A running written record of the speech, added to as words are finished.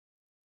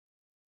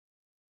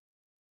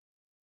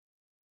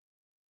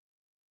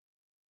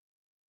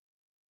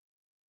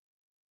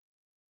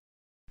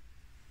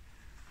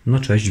No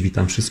cześć,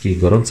 witam wszystkich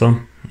gorąco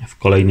w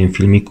kolejnym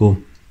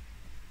filmiku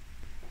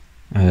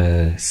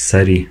z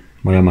serii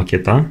Moja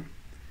Makieta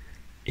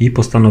i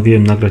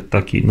postanowiłem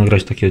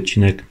nagrać taki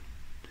odcinek,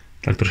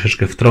 tak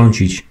troszeczkę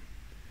wtrącić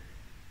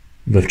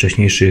we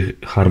wcześniejszy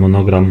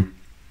harmonogram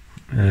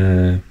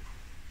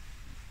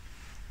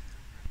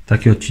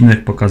taki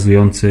odcinek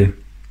pokazujący,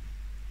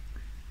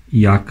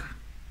 jak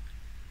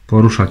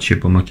poruszać się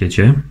po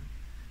makiecie,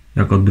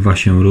 jak odbywa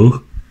się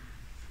ruch.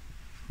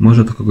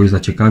 Może to kogoś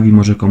zaciekawi,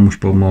 może komuś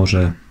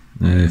pomoże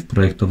w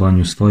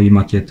projektowaniu swojej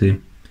makiety,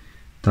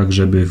 tak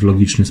żeby w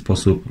logiczny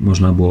sposób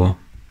można było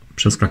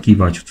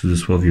przeskakiwać, w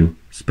cudzysłowie,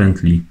 z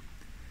pętli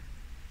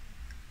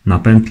na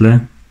pętlę.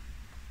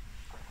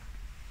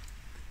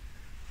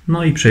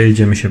 No i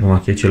przejedziemy się po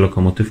makiecie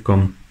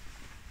lokomotywką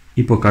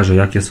i pokażę,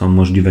 jakie są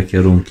możliwe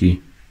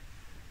kierunki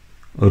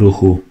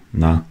ruchu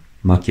na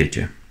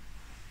makiecie.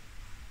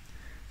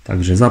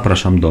 Także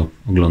zapraszam do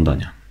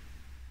oglądania.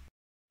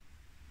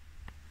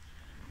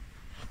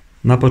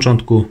 Na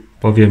początku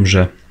powiem,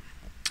 że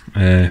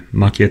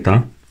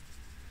makieta,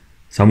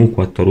 sam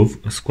układ torów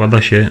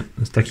składa się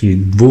z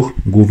takich dwóch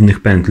głównych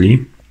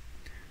pętli,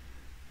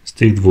 z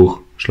tych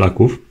dwóch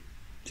szlaków,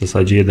 w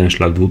zasadzie jeden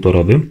szlak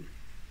dwutorowy.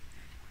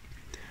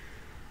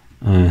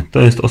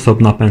 To jest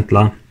osobna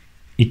pętla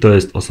i to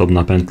jest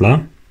osobna pętla.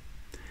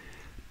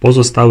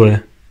 Pozostałe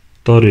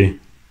tory,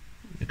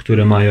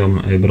 które mają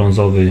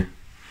brązowy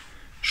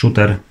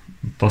shooter,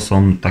 to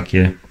są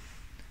takie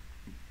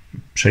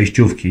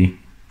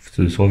przejściówki, w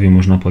cudzysłowie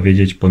można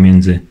powiedzieć,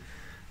 pomiędzy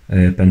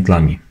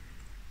pętlami.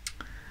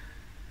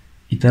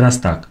 I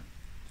teraz tak,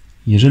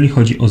 jeżeli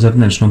chodzi o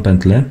zewnętrzną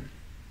pętlę,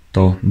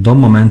 to do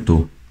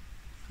momentu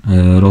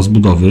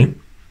rozbudowy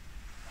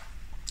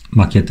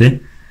makiety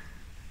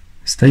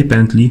z tej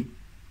pętli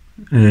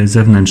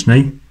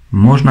zewnętrznej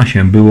można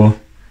się było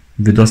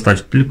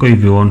wydostać tylko i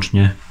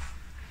wyłącznie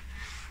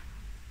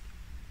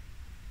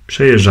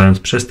przejeżdżając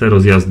przez te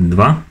rozjazdy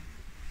 2,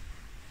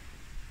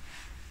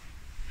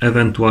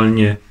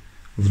 ewentualnie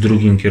w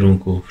drugim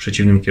kierunku, w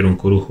przeciwnym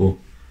kierunku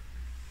ruchu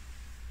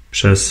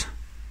przez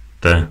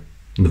te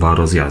dwa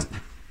rozjazdy.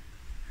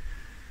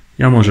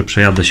 Ja może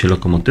przejadę się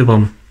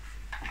lokomotywą,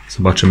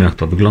 zobaczymy, jak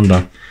to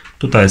wygląda.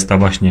 Tutaj jest ta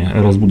właśnie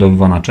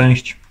rozbudowywana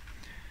część.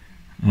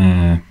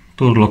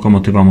 Tu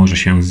lokomotywa może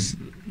się,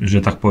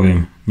 że tak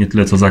powiem, nie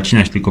tyle co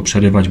zacinać, tylko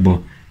przerywać,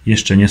 bo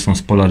jeszcze nie są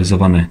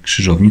spolaryzowane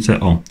krzyżownice.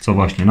 O, co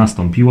właśnie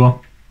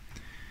nastąpiło.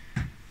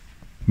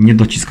 Nie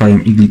dociskają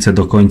iglice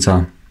do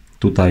końca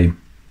tutaj,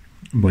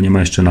 bo nie ma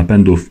jeszcze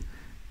napędów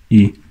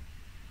i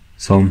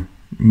są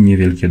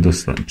niewielkie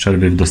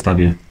przerwy w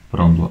dostawie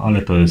prądu,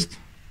 ale to jest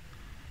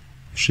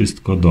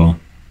wszystko do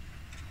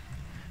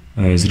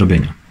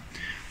zrobienia.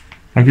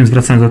 Tak więc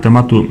wracając do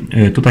tematu,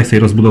 tutaj z tej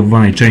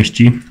rozbudowywanej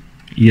części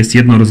jest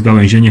jedno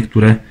rozgałęzienie,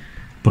 które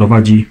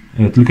prowadzi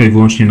tylko i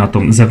wyłącznie na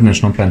tą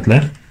zewnętrzną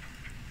pętlę,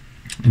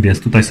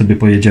 więc tutaj sobie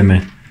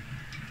pojedziemy,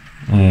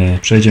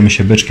 przejedziemy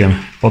się byczkiem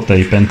po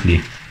tej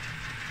pętli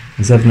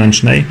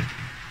zewnętrznej.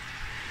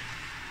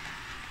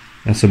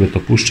 Ja sobie to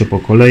puszczę po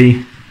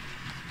kolei,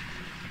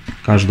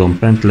 każdą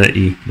pętlę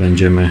i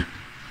będziemy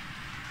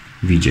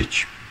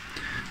widzieć.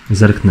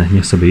 Zerknę,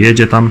 niech sobie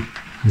jedzie tam.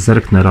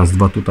 Zerknę raz,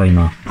 dwa tutaj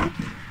na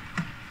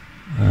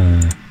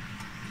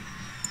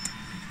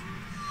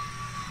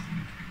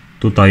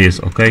tutaj jest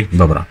ok.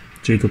 Dobra,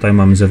 czyli tutaj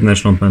mamy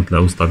zewnętrzną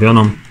pętlę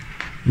ustawioną,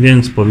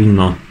 więc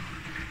powinno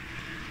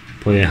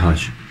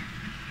pojechać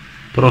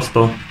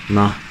prosto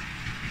na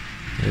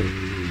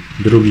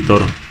drugi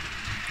tor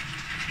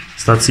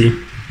stacji.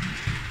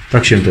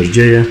 Tak się też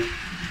dzieje.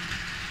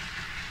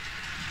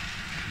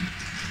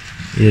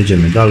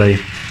 Jedziemy dalej.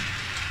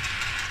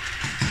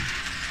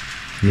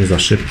 Nie za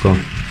szybko.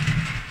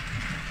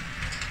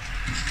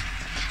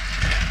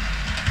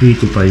 I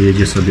tutaj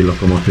jedzie sobie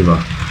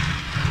lokomotywa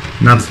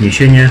na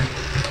wzniesienie.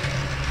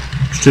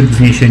 Szczyt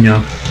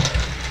wzniesienia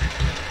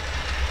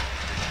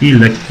i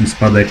lekki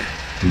spadek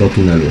do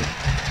tunelu.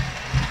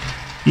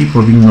 I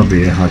powinno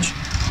wyjechać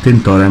tym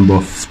torem,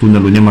 bo w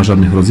tunelu nie ma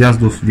żadnych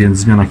rozjazdów, więc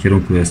zmiana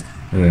kierunku jest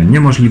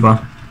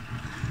niemożliwa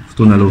w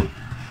tunelu,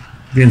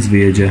 więc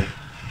wyjedzie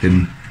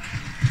tym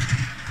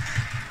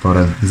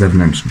torem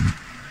zewnętrznym.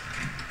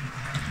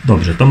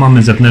 Dobrze, to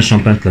mamy zewnętrzną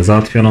pętlę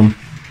załatwioną,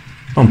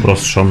 tą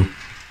prostszą.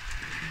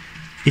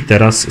 I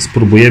teraz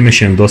spróbujemy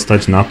się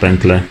dostać na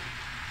pętlę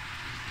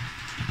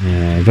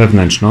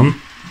wewnętrzną.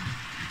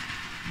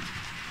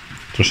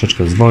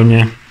 Troszeczkę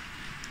zwolnię.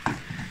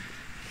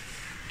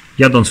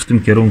 Jadąc w tym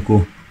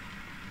kierunku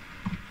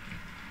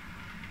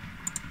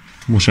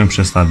muszę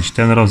przestawić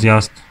ten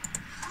rozjazd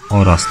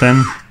oraz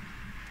ten.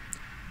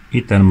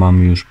 I ten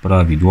mamy już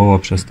prawidłowo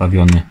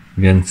przestawiony,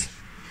 więc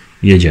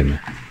jedziemy.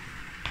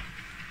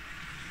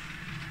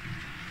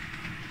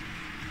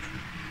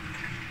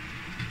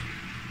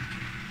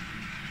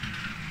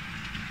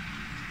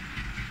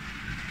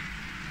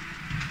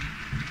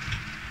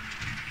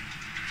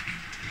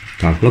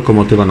 Tak,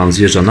 lokomotywa nam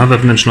zjeżdża na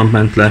wewnętrzną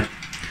pętlę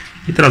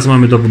i teraz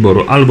mamy do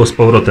wyboru albo z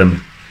powrotem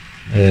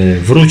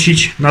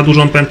wrócić na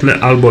dużą pętlę,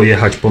 albo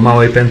jechać po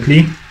małej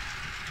pętli.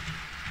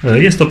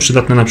 Jest to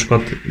przydatne na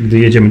przykład, gdy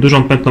jedziemy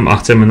dużą pętlą, a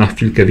chcemy na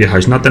chwilkę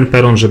wjechać na ten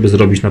peron, żeby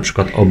zrobić na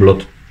przykład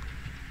oblot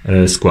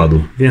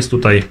składu. Więc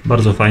tutaj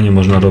bardzo fajnie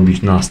można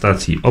robić na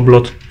stacji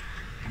oblot.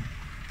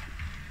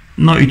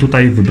 No i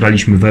tutaj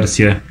wybraliśmy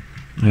wersję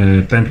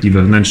pętli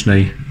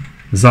wewnętrznej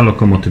za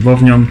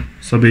lokomotywownią.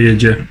 Sobie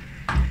jedzie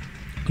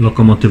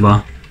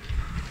lokomotywa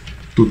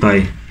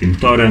tutaj tym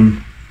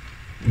torem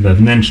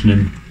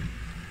wewnętrznym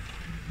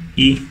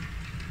i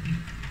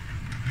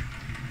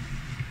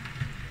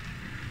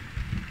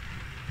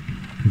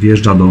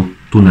wjeżdża do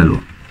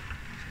tunelu.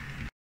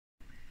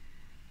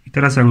 I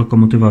teraz jak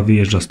lokomotywa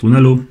wyjeżdża z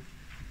tunelu,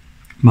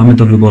 mamy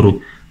do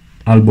wyboru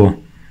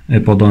albo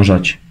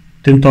podążać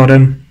tym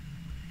torem,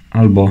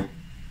 albo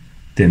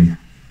tym.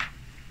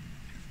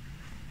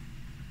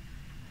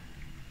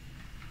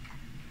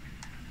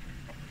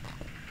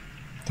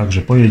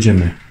 Także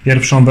pojedziemy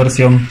pierwszą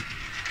wersją.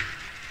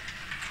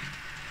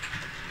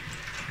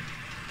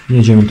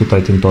 Jedziemy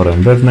tutaj tym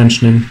torem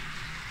wewnętrznym.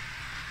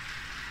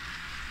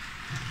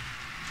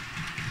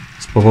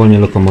 Spowolnię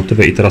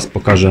lokomotywę i teraz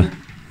pokażę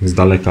z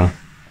daleka.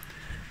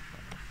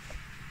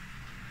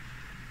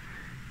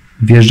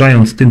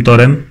 Wjeżdżając tym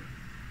torem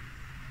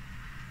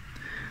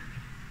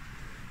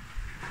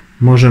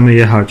możemy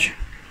jechać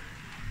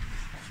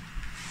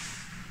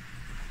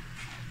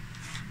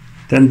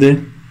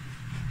tędy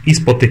i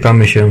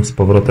spotykamy się z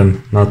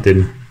powrotem na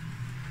tym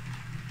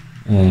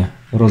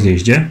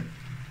rozjeździe.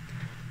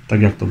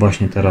 Tak jak to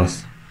właśnie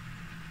teraz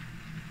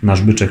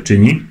nasz byczek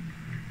czyni.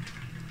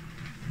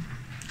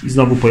 I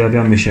znowu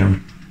pojawiamy się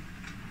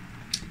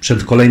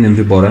przed kolejnym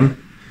wyborem,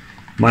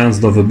 mając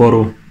do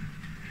wyboru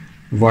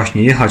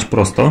właśnie jechać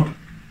prosto,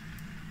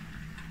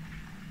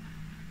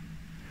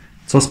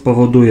 co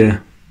spowoduje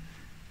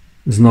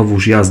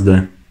znowuż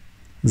jazdę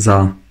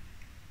za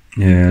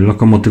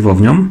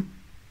lokomotywownią,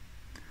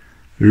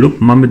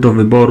 lub mamy do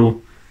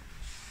wyboru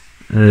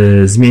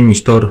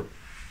zmienić tor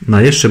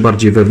na jeszcze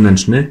bardziej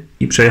wewnętrzny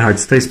i przejechać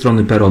z tej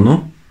strony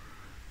peronu,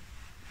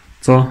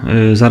 co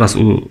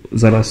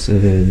zaraz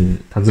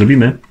tak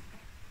zrobimy.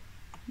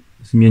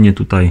 Zmienię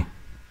tutaj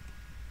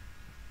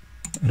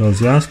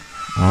rozjazd.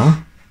 O,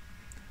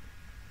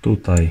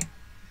 tutaj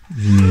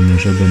zmienię,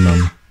 żeby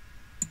nam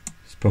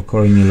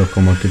spokojnie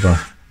lokomotywa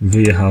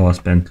wyjechała z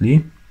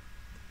pętli.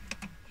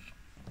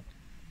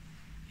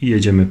 I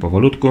jedziemy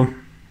powolutku.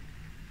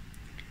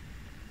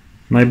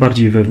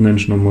 Najbardziej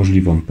wewnętrzną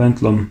możliwą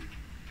pętlą.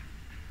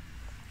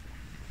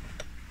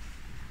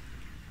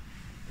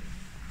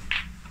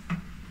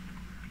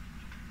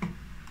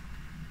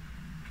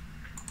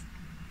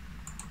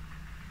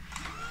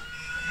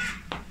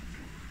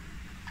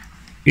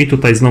 I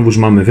tutaj znowuż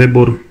mamy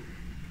wybór.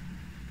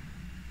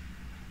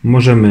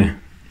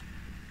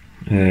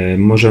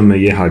 Możemy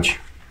jechać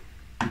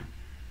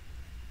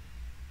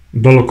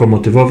do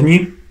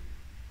lokomotywowni,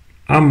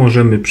 a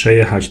możemy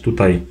przejechać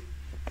tutaj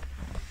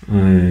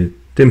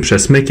tym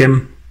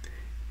przesmykiem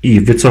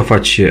i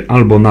wycofać się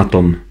albo na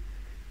tą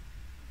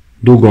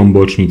długą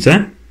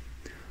bocznicę,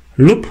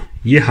 lub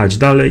jechać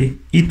dalej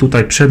i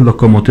tutaj przed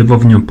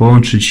lokomotywownią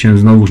połączyć się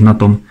znowuż na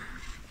tą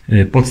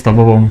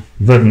podstawową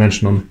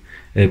wewnętrzną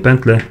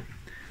pętlę,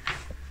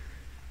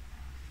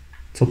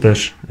 co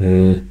też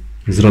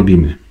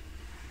zrobimy.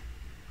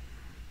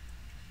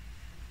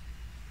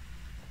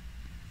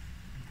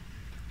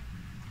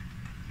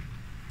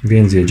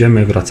 Więc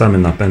jedziemy, wracamy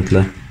na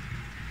pętlę.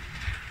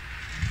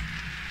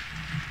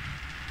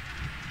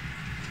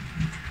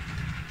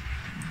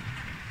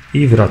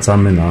 I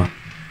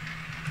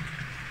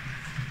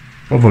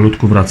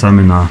powolutku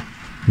wracamy na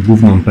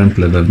główną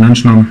pętlę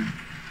wewnętrzną.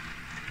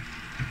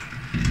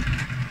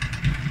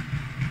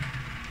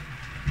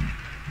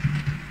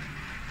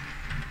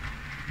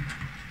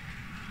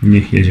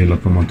 Niech jedzie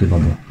lokomotywa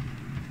do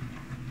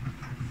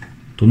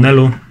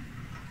tunelu.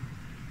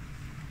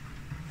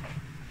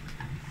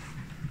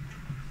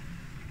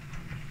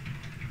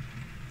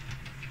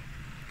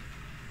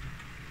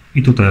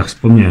 I tutaj, jak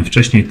wspomniałem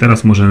wcześniej,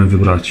 teraz możemy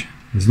wybrać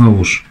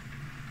znowuż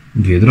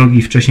dwie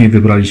drogi. Wcześniej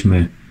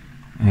wybraliśmy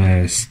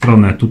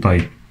stronę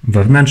tutaj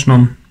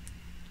wewnętrzną.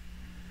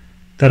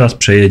 Teraz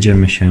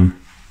przejedziemy się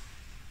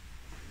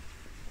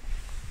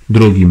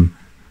drugim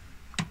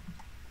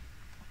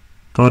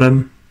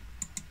torem.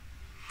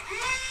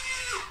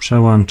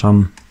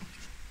 Przełączam.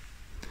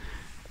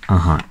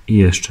 Aha, i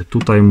jeszcze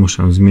tutaj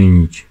muszę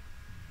zmienić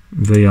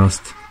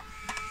wyjazd.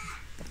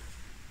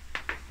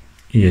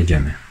 I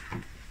jedziemy.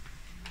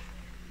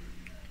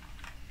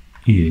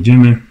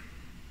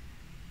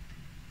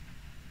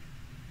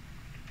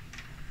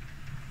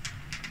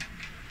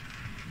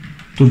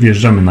 Tu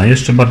wjeżdżamy na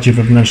jeszcze bardziej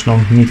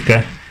wewnętrzną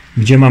nitkę,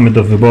 gdzie mamy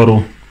do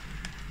wyboru,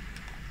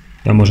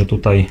 ja może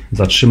tutaj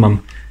zatrzymam,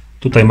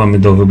 tutaj mamy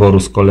do wyboru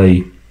z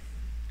kolei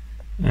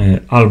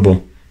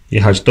albo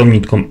jechać tą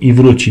nitką i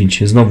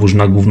wrócić znowuż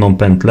na główną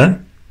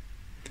pętlę,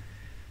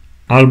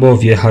 albo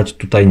wjechać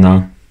tutaj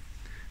na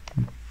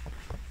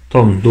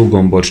tą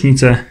długą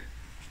bocznicę,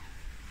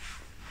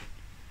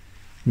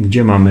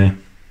 gdzie mamy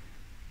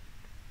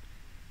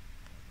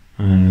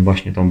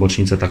właśnie tą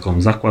bocznicę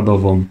taką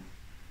zakładową,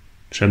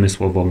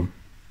 przemysłową.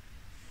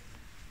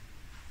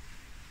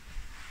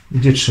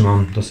 gdzie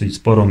trzymam dosyć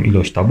sporą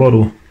ilość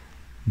taboru.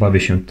 Bawię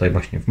się tutaj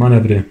właśnie w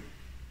manewry.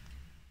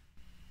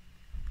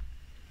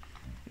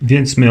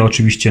 Więc my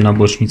oczywiście na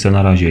bocznicę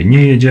na razie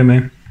nie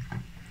jedziemy.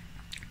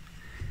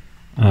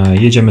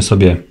 Jedziemy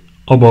sobie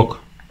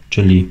obok,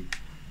 czyli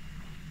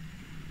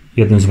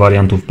jednym z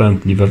wariantów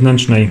pętli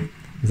wewnętrznej.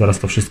 Zaraz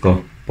to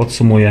wszystko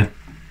podsumuję.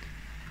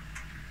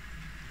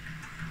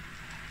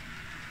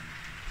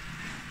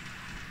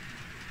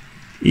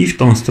 I w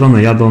tą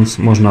stronę jadąc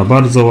można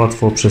bardzo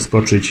łatwo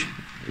przeskoczyć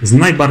z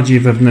najbardziej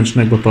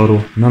wewnętrznego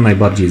toru na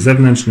najbardziej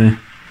zewnętrzny.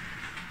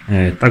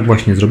 Tak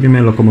właśnie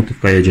zrobimy.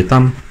 Lokomotywka jedzie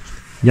tam.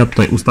 Ja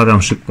tutaj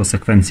ustawiam szybko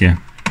sekwencję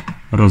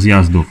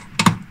rozjazdów.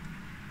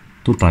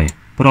 Tutaj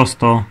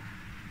prosto.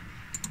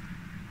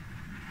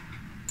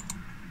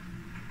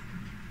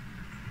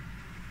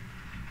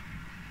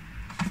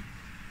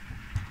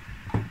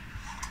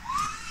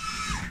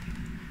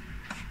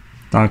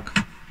 Tak.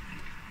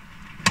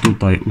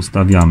 Tutaj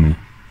ustawiamy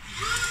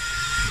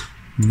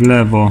w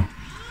lewo,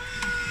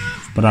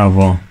 w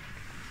prawo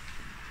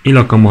i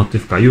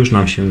lokomotywka już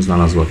nam się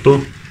znalazła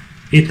tu.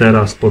 I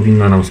teraz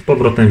powinna nam z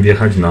powrotem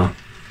wjechać na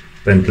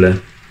pętlę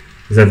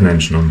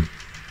zewnętrzną.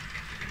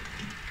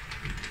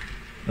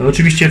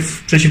 Oczywiście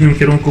w przeciwnym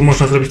kierunku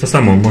można zrobić to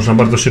samo. Można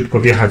bardzo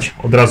szybko wjechać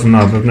od razu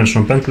na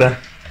wewnętrzną pętlę,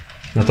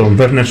 na tą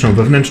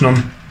wewnętrzną.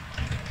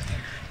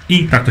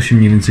 I tak to się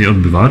mniej więcej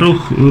odbywa.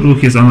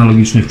 Ruch jest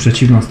analogiczny w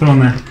przeciwną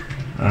stronę.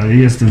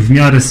 Jest w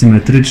miarę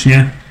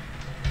symetrycznie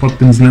pod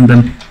tym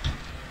względem,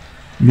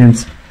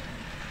 więc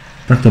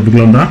tak to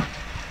wygląda.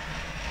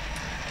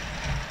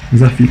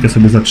 Za chwilkę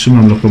sobie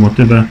zatrzymam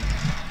lokomotywę,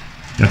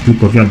 jak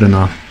tylko wjadę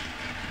na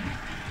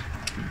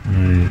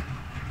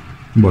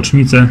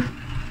bocznicę.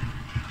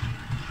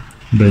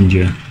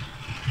 Będzie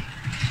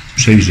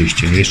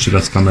przejrzyście. Jeszcze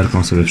raz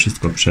kamerką sobie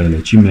wszystko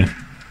przelecimy.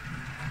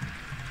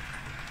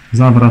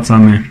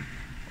 Zawracamy.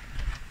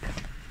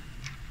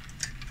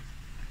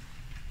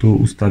 Tu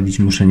ustawić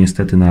muszę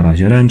niestety na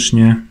razie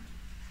ręcznie.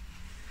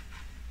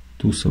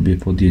 Tu sobie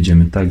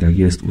podjedziemy tak, jak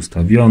jest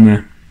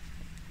ustawione.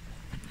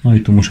 No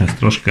i tu muszę z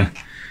troszkę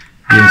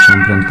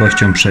większą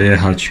prędkością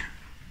przejechać,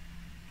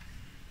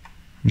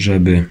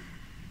 żeby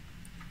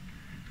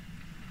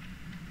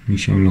mi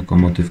się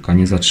lokomotywka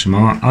nie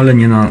zatrzymała,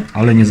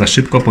 ale nie za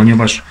szybko,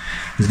 ponieważ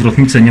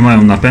zwrotnice nie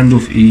mają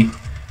napędów i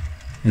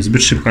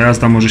zbyt szybka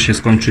jazda może się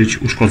skończyć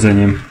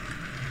uszkodzeniem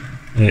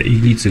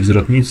iglicy w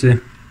zwrotnicy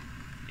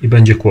i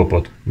będzie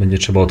kłopot. Będzie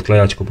trzeba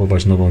odklejać,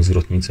 kupować nową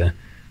zwrotnicę,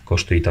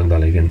 koszty i tak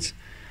dalej, więc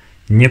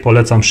nie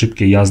polecam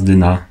szybkiej jazdy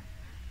na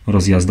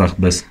rozjazdach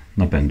bez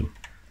napędu.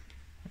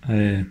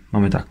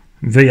 Mamy tak,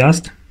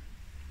 wyjazd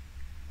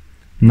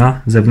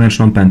na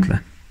zewnętrzną pętlę.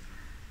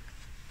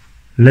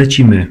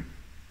 Lecimy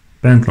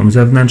pętlą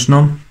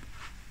zewnętrzną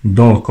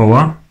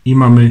dookoła i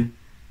mamy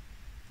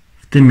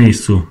w tym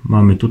miejscu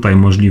tutaj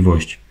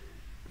możliwość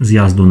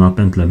zjazdu na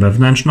pętlę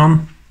wewnętrzną.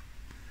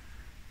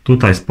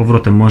 Tutaj z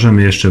powrotem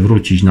możemy jeszcze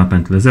wrócić na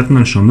pętlę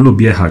zewnętrzną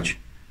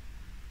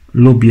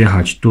lub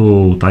jechać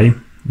tutaj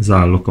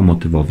za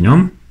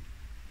lokomotywownią.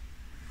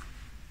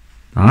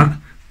 Tak.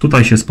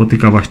 Tutaj się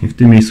spotyka właśnie, w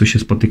tym miejscu się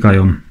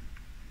spotykają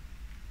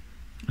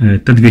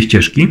te dwie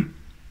ścieżki,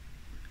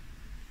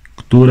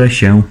 które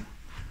się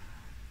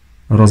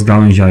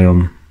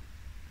rozgałęziają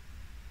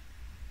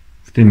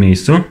w tym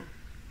miejscu.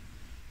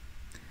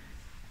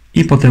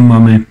 I potem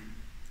mamy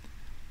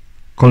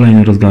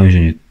kolejne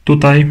rozgałęzienie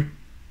tutaj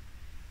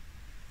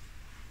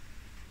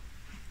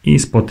i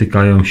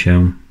spotykają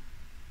się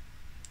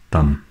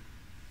tam.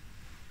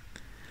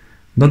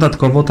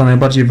 Dodatkowo ta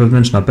najbardziej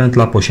wewnętrzna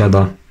pętla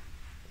posiada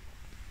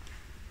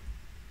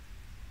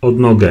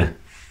odnogę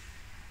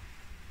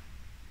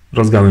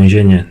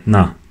rozgałęzienie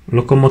na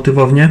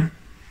lokomotywownię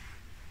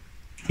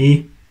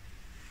i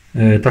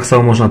tak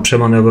samo można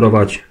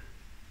przemanewrować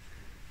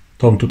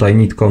tą tutaj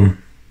nitką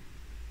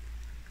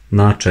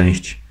na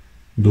część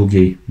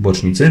długiej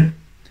bocznicy.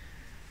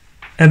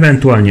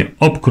 Ewentualnie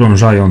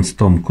obkrążając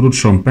tą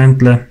krótszą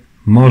pętlę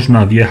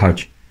można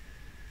wjechać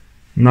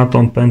na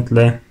tą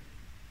pętlę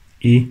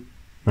i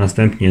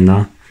następnie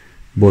na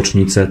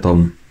bocznicę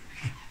tą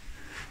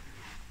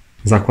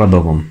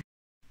zakładową.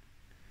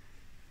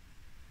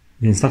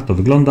 Więc tak to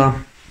wygląda.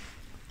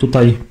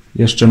 Tutaj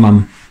jeszcze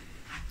mam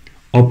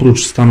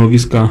oprócz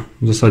stanowiska,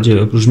 w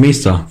zasadzie oprócz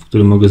miejsca, w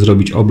którym mogę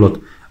zrobić oblot,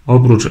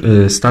 oprócz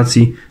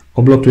stacji,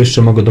 oblotu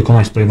jeszcze mogę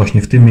dokonać tutaj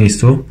właśnie w tym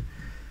miejscu,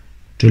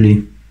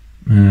 czyli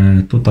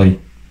tutaj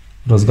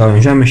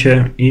rozgałęziamy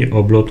się i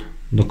oblot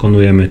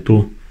dokonujemy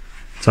tu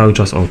cały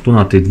czas, tu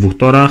na tych dwóch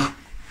torach.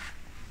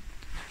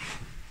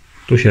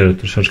 Tu się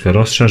troszeczkę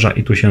rozszerza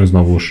i tu się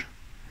znowuż.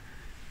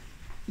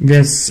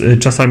 Więc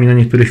czasami na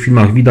niektórych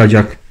filmach widać,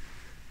 jak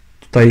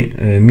tutaj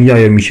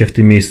mijają mi się w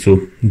tym miejscu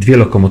dwie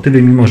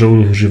lokomotywy, mimo że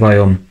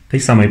używają tej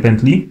samej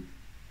pętli.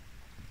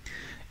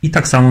 I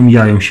tak samo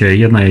mijają się,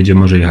 jedna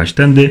może jechać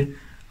tędy,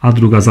 a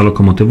druga za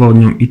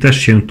lokomotywownią i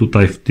też się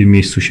tutaj w tym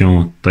miejscu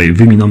się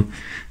wyminą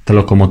te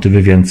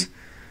lokomotywy, więc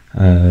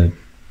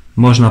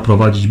można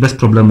prowadzić bez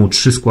problemu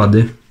 3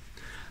 składy.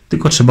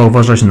 Tylko trzeba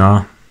uważać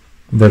na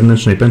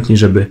wewnętrznej pętli,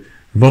 żeby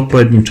w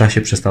odpowiednim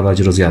czasie przestawać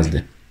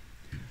rozjazdy.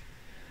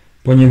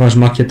 Ponieważ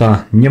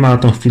makieta nie ma na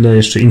tą chwilę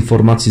jeszcze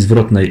informacji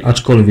zwrotnej,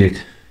 aczkolwiek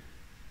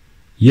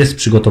jest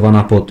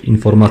przygotowana pod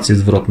informację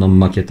zwrotną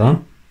makieta,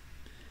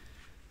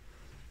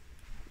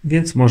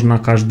 więc można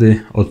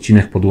każdy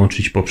odcinek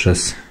podłączyć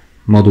poprzez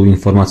moduł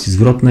informacji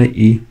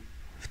zwrotnej i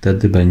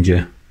wtedy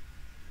będzie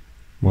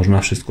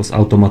można wszystko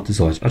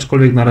zautomatyzować.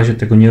 Aczkolwiek na razie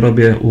tego nie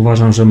robię.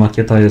 Uważam, że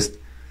makieta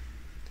jest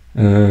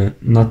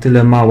na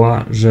tyle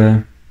mała,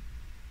 że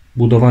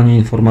budowanie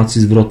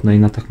informacji zwrotnej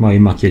na tak małej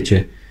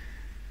makiecie,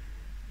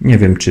 nie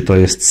wiem, czy to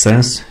jest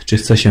sens, czy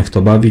chcę się w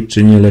to bawić,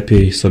 czy nie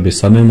lepiej sobie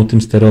samemu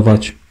tym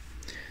sterować.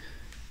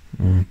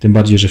 Tym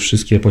bardziej, że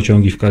wszystkie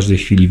pociągi w każdej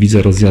chwili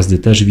widzę, rozjazdy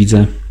też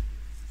widzę.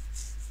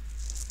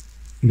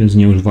 Więc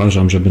nie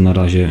uważam, żeby na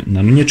razie,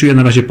 nie czuję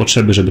na razie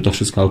potrzeby, żeby to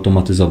wszystko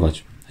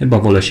automatyzować. Chyba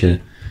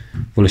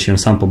wolę się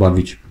sam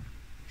pobawić.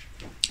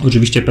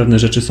 Oczywiście pewne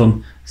rzeczy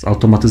są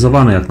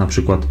zautomatyzowane, jak na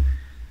przykład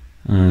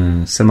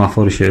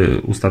semafory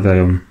się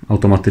ustawiają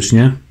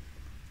automatycznie,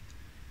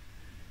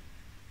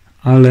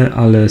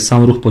 ale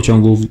sam ruch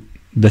pociągów,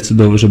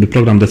 żeby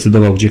program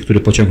decydował, gdzie który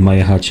pociąg ma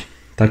jechać,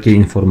 takiej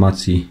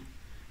informacji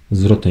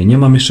zwrotnej nie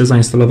mam jeszcze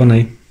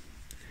zainstalowanej.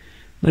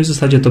 No i w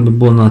zasadzie to by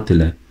było na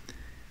tyle.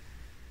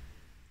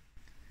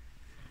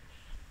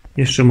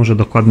 Jeszcze może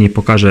dokładniej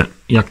pokażę,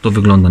 jak to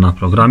wygląda na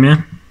programie.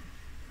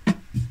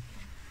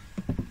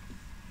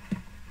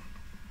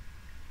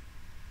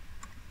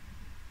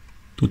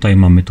 Tutaj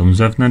mamy tą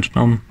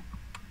zewnętrzną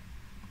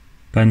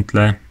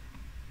pętlę.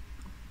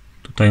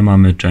 Tutaj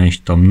mamy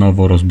część tą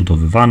nowo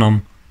rozbudowywaną,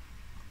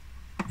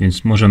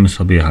 więc możemy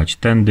sobie jechać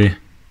tędy,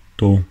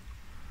 tu,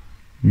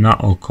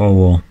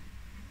 naokoło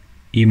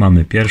i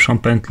mamy pierwszą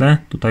pętlę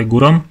tutaj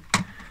górą.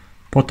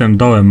 Potem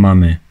dołem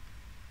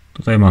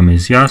tutaj mamy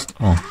zjazd,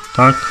 o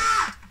tak,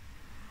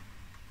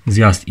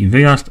 zjazd i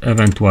wyjazd,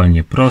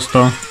 ewentualnie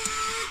prosto.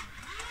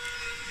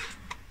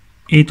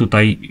 I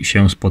tutaj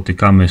się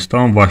spotykamy z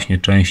tą właśnie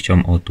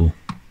częścią, o tu,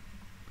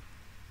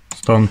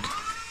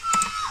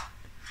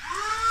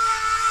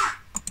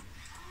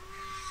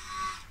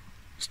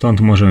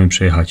 stąd możemy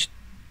przejechać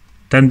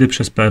tędy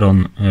przez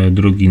peron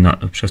drugi,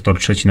 przez tor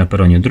trzeci na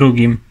peronie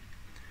drugim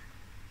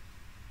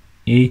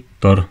i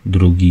tor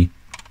drugi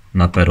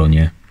na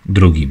peronie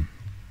drugim.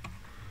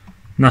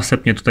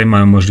 Następnie tutaj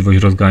mamy możliwość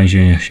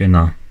rozgałęzienia się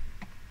na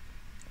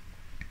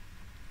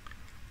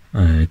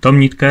tą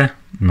nitkę,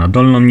 na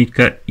dolną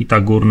nitkę i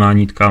ta górna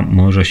nitka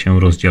może się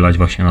rozdzielać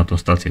właśnie na tą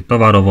stację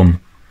towarową.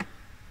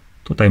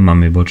 Tutaj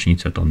mamy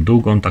bocznicę tą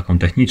długą, taką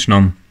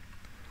techniczną,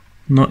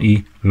 no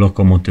i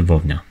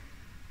lokomotywownia.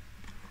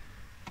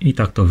 I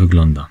tak to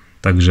wygląda.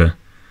 Także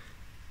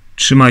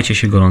trzymajcie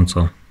się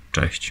gorąco.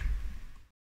 Cześć.